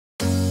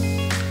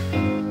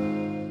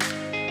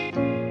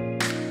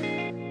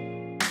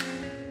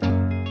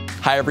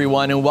Hi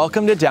everyone, and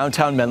welcome to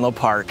downtown Menlo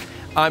Park.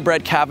 I'm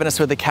Brett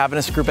Caviness with the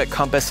Caviness Group at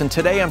Compass, and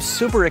today I'm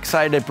super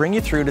excited to bring you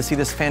through to see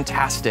this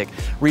fantastic,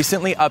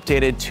 recently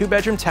updated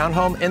 2-bedroom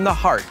townhome in the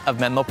heart of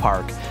Menlo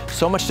Park.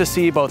 So much to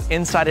see both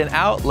inside and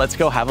out. Let's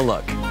go have a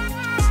look.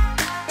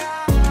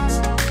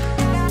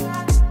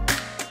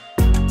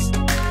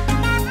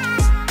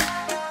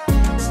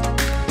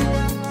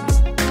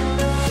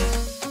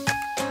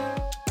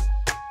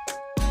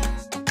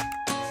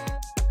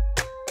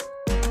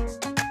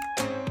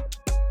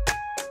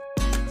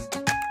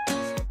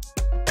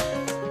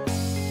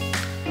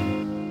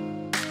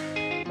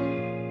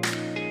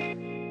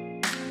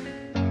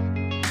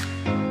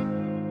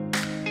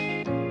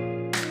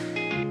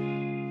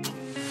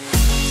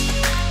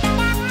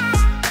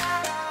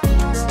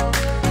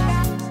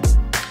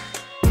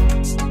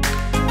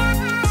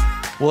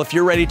 Well, if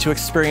you're ready to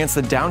experience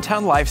the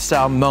downtown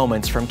lifestyle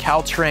moments from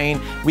Caltrain,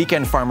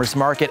 Weekend Farmers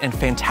Market, and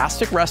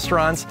fantastic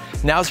restaurants,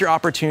 now's your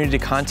opportunity to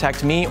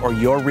contact me or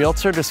your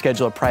realtor to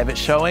schedule a private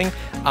showing.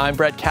 I'm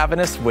Brett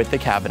Caviness with the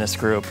Caviness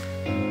Group.